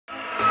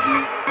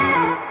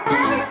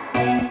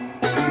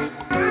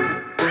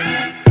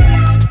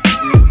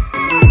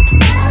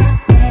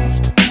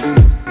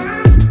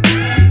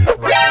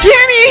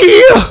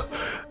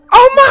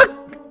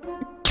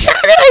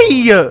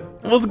Kenny!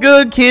 What's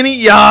good, Kenny?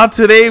 Y'all,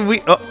 today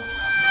we... Oh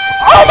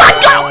my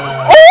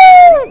god! Oh!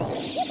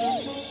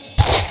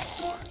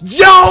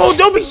 Yo,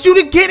 don't be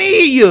shooting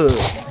Kenny!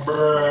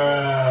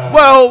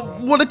 Well,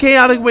 what a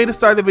chaotic way to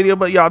start the video,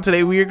 but y'all,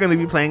 today we are going to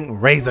be playing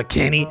Raise a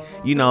Kenny.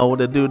 You know,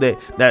 the dude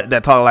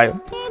that talk like...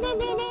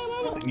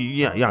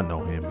 Yeah, y'all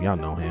know him. Y'all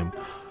know him.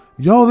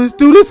 Yo, this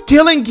dude is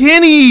killing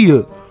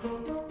Kenny!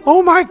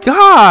 Oh my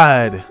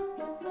god!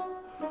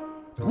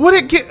 What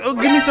it get? Oh,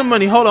 give me some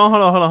money. Hold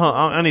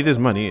on. I need this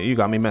money. You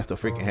got me messed the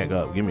freaking heck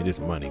up. Give me this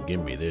money.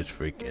 Give me this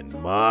freaking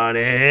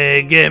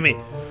money. Give me.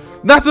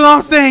 That's what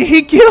I'm saying.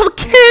 He killed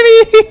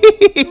Kenny.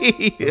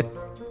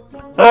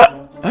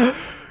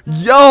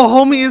 Yo,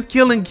 homie is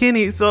killing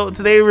Kenny. So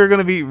today we're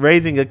gonna be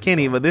raising a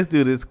Kenny, but this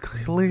dude is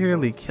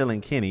clearly killing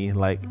Kenny.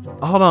 Like,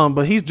 hold on,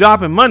 but he's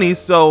dropping money,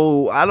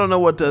 so I don't know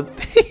what to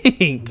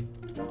think.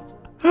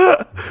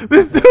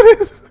 This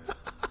dude is.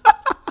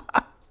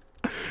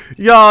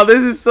 Y'all,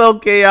 this is so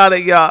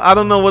chaotic, y'all. I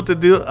don't know what to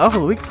do.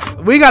 Oh,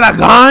 we got a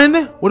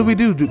gun. What do we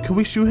do? Can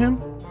we shoot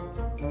him?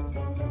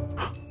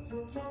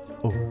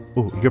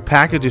 Oh, your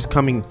package is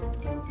coming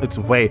its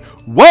way.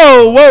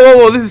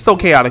 Whoa. This is so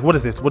chaotic. What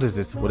is this?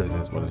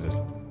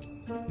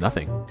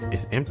 Nothing.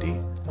 It's empty.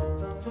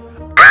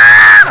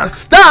 Ah,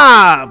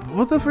 stop.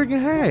 What the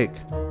freaking heck?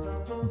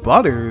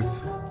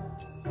 Butters.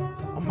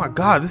 Oh my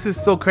god, this is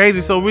so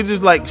crazy. So we're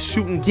just like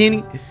shooting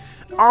Kenny.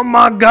 Oh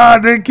my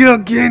god, they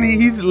killed Kenny.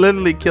 He's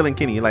literally killing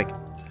Kenny. Like,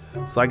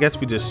 so I guess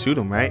we just shoot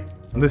him, right?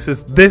 This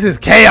is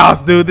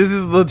chaos, dude. This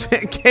is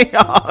legit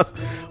chaos.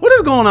 What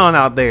is going on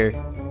out there?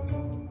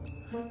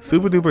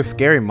 Super duper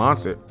scary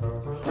monster.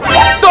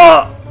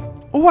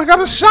 Oh, I got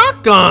a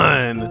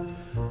shotgun.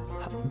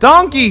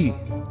 Donkey.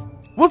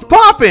 What's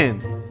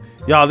popping?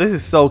 Y'all, this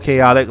is so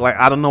chaotic. Like,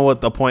 I don't know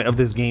what the point of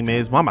this game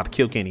is. I'm about to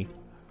kill Kenny.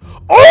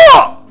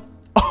 Oh!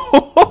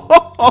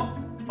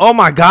 Oh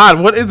my god,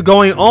 what is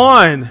going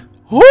on?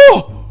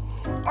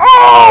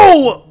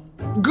 Oh!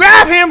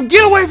 Grab him!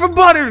 Get away from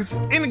Butters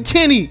and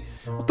Kenny!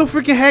 What the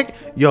freaking heck?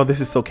 Yo, this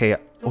is so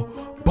chaotic. Oh,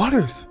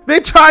 Butters! They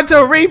tried to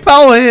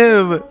repo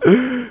him!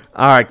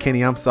 Alright,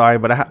 Kenny, I'm sorry,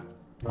 but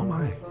oh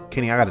my.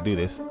 Kenny, I gotta do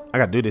this.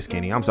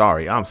 Kenny. I'm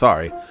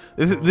sorry.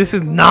 This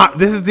is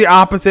the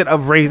opposite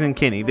of raising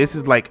Kenny. This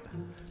is like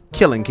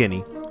killing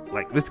Kenny.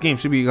 Like, this game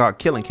should be called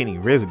Killing Kenny.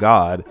 Riz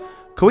God.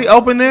 Can we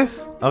open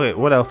this? Okay,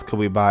 what else could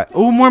we buy?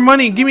 Oh, more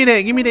money. Give me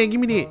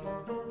that.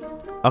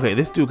 Okay,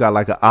 this dude got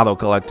like an auto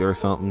collector or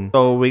something.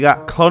 So we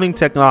got cloning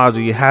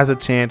technology, has a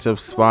chance of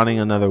spawning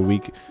another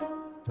week.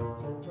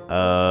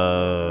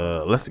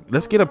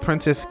 Let's get a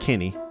Princess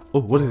Kenny.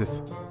 Oh, what is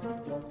this?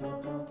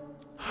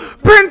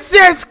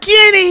 Princess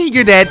Kenny!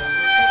 You're dead.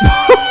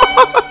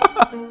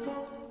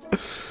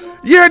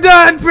 You're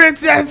done,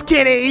 Princess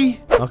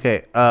Kenny.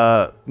 Okay,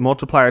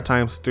 multiplier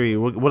times 3.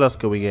 What else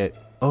could we get?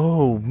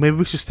 Oh, maybe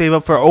we should save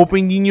up for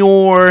opening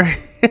your.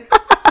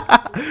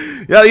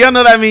 Y'all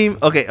know that meme?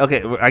 Okay.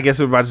 I guess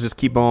we're about to just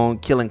keep on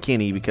killing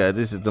Kenny because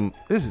this is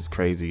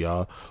crazy,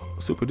 y'all.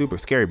 Super duper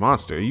scary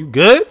monster. Are you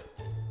good?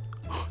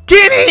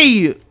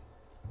 Kenny!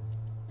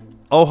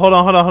 Oh, hold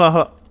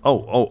on.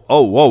 Oh,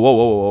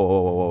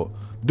 whoa.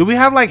 Do we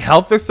have like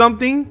health or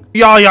something?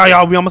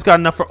 Y'all, we almost got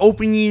enough for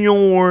opening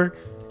your.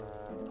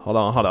 Hold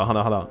on. We're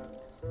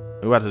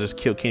about to just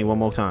kill Kenny one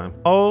more time.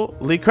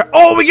 Holy crap.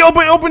 Oh, we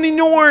can opening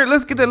your.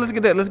 Let's get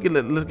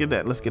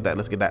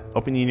that.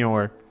 Opening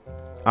your.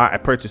 All right, I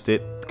purchased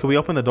it. Can we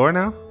open the door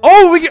now?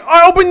 Oh, we can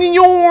open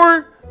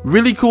your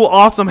really cool,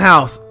 awesome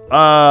house.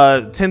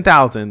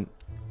 10,000.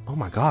 Oh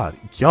my god,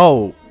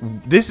 yo,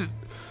 this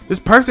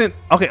person.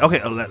 Okay. Oh,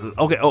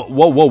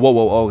 whoa.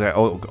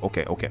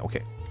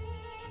 Okay.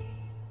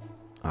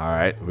 All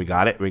right, we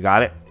got it.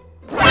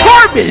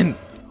 Cartman,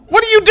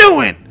 what are you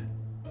doing,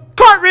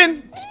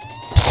 Cartman?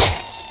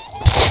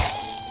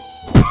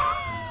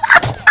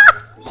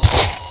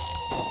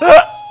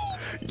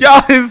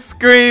 Y'all, his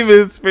scream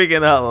is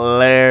freaking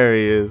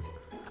hilarious.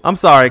 I'm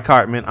sorry,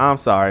 Cartman. I'm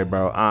sorry,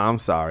 bro. I'm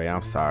sorry.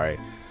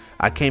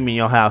 I came in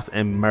your house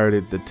and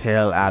murdered the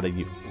tail out of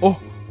you. Oh,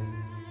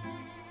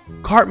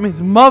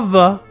 Cartman's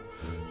mother.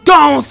 Go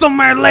on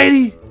somewhere,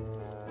 lady.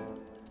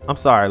 I'm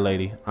sorry,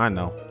 lady. I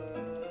know.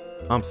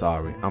 I'm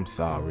sorry.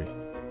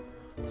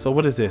 So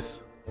what is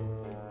this?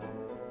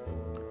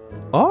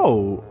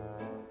 Oh,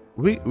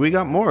 we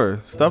got more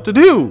stuff to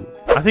do.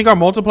 I think our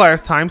multiplier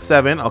is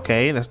 ×7.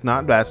 Okay, that's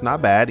not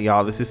bad,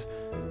 y'all. This is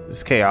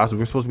chaos.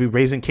 We're supposed to be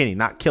raising Kenny,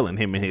 not killing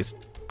him and his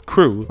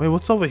crew. Wait,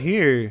 what's over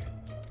here?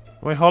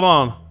 Wait, hold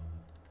on.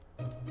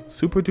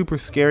 Super duper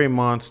scary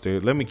monster.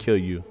 Let me kill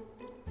you.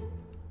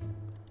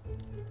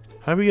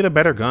 How do we get a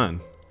better gun?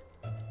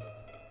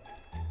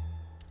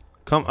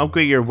 Come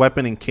upgrade your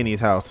weapon in Kenny's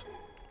house.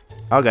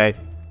 Okay.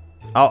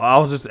 I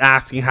was just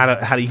asking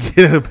how do you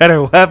get a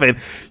better weapon?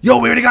 Yo,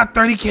 we already got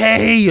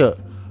 30K.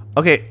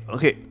 Okay.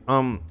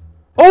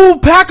 Oh,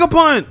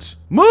 Pack-a-Punch!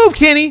 Move,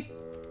 Kenny!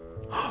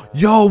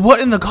 Yo,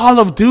 what in the Call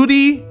of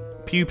Duty?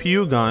 Pew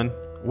pew gun.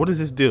 What does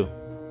this do?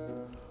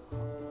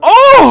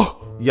 Oh!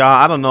 Y'all,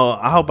 I don't know.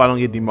 I hope I don't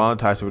get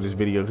demonetized for this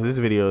video because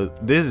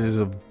this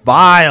is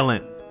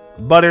violent.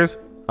 Butters,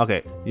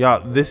 Okay,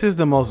 y'all, this is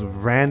the most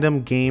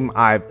random game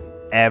I've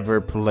ever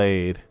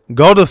played.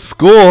 Go to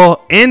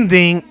school,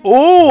 ending.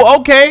 Ooh,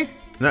 okay.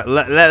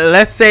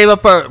 Let's save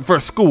up for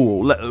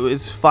school.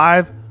 It's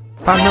 5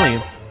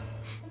 million.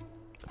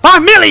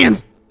 5 million.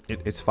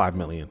 It's 5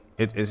 million.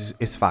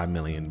 It's 5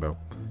 million, bro.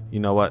 You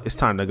know what? It's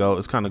time to go.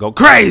 It's time to go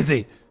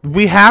crazy.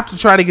 We have to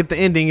try to get the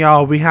ending,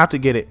 y'all. We have to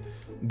get it.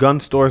 Gun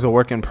store's a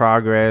work in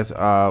progress.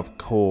 Of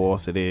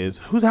course it is.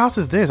 Whose house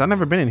is this? I've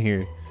never been in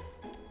here.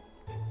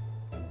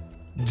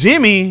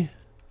 Jimmy.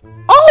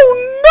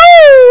 Oh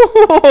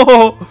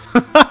no.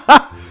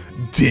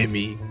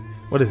 Jimmy.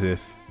 What is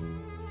this?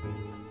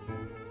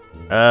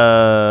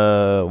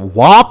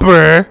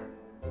 Whopper.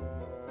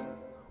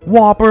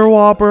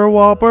 Whopper.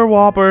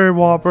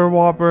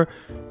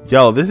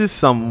 Yo, this is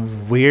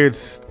some weird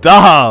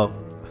stuff.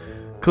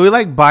 Could we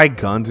like buy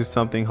guns or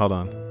something? Hold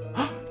on.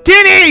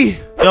 Kenny!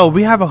 Yo,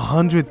 we have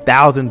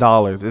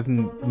 $100,000. It's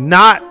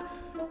not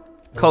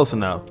close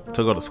enough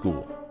to go to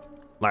school.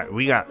 Like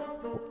we got,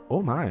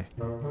 oh my.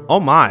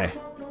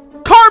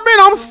 Cartman,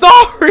 I'm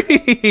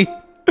sorry.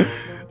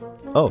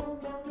 Oh,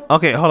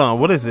 okay, hold on.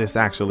 What is this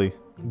actually?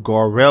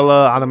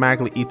 Gorilla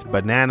automatically eats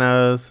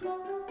bananas.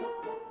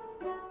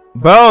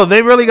 Bro,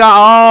 they really got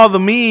all the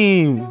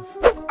memes.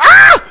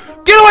 Ah!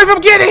 Get away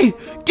from Kenny!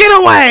 Get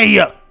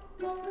away!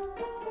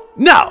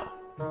 No!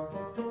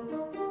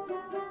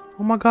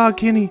 Oh my God,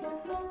 Kenny.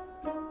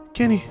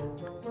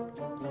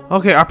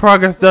 Okay, our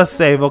progress does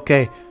save.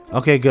 Okay,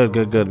 good.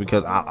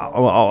 Because I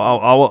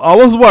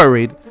was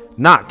worried.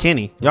 Not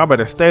Kenny. Y'all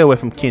better stay away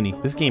from Kenny.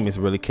 This game is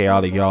really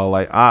chaotic, y'all.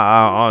 Like,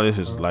 this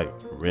is like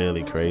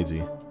really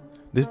crazy.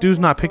 This dude's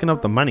not picking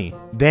up the money.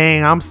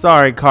 Dang, I'm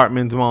sorry,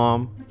 Cartman's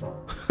mom.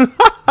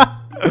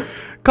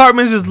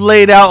 Cartman's just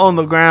laid out on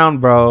the ground,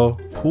 bro.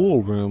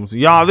 Pool rooms.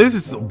 Y'all, this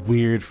is a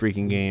weird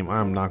freaking game.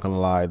 I'm not gonna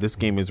lie. This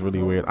game is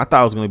really weird. I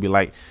thought it was gonna be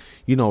like,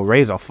 you know,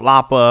 raise a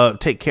flopper,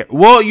 take care.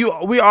 Well,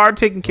 we are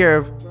taking care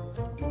of.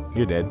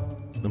 You're dead.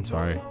 I'm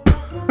sorry.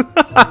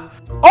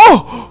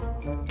 Oh!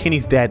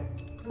 Kenny's dead.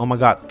 Oh my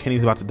God,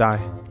 Kenny's about to die.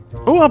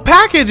 Oh, a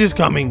package is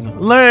coming.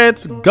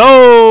 Let's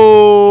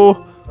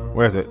go.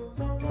 Where is it?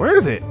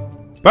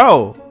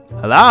 Bro,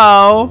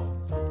 hello?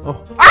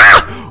 Oh,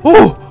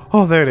 ah!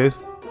 Oh, there it is.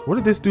 What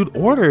did this dude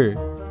order?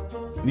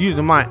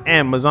 Using my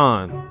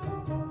Amazon.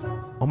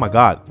 Oh my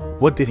God,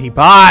 what did he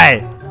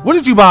buy? What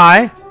did you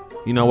buy?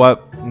 You know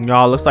what,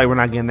 y'all, looks like we're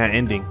not getting that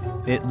ending.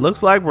 It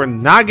looks like we're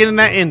not getting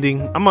that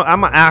ending. I'm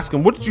gonna ask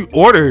him, what did you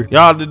order?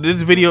 Y'all,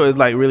 this video is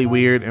like really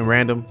weird and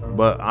random,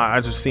 but I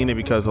just seen it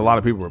because a lot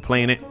of people were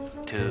playing it.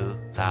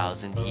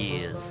 2,000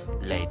 years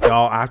later.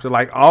 Y'all, after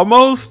like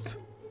almost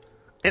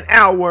an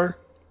hour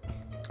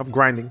of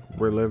grinding,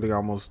 we're literally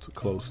almost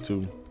close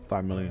to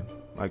 5 million.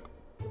 Like,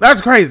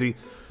 that's crazy.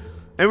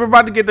 And we're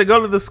about to get to go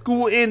to the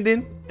school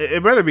ending.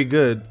 It better be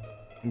good,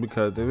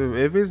 because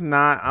if it's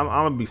not, I'm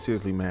gonna be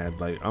seriously mad.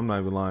 Like, I'm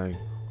not even lying.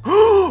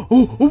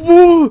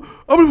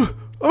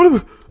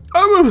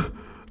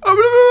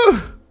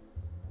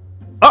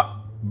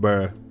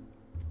 Bruh.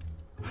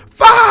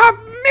 5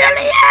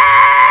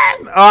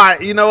 million!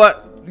 Alright, you know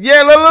what?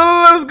 Yeah,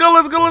 let's go.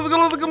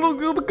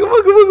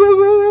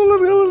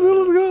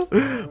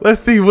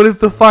 Let's see, what is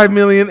the 5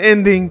 million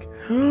ending?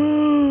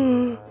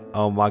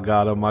 Oh my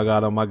God.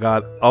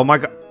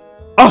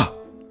 Oh!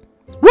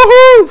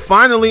 Woohoo!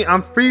 Finally,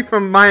 I'm free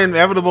from my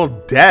inevitable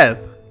death.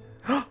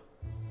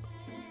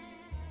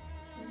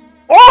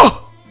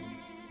 Oh!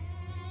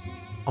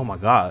 Oh my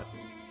God.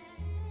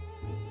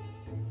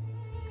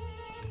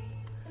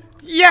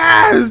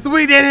 Yes,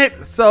 we did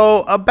it.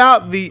 So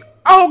about the,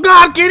 oh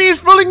God, Kenny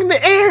is floating in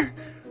the air.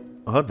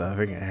 What the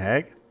freaking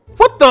heck?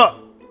 What the?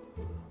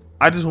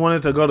 I just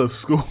wanted to go to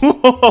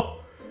school.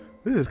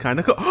 This is kind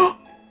of cool.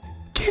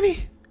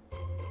 Kenny,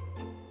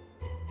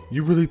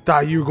 you really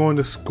thought you were going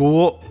to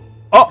school?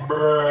 Oh.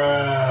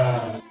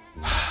 Bruh.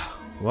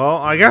 Well,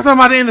 I guess I'm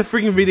about to end the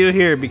freaking video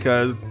here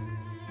because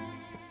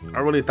I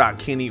really thought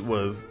Kenny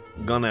was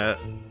gonna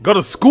go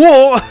to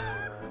school.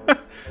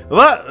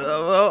 But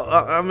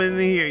I'm in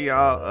here,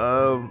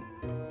 y'all.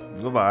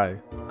 Goodbye.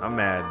 I'm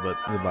mad, but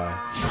goodbye.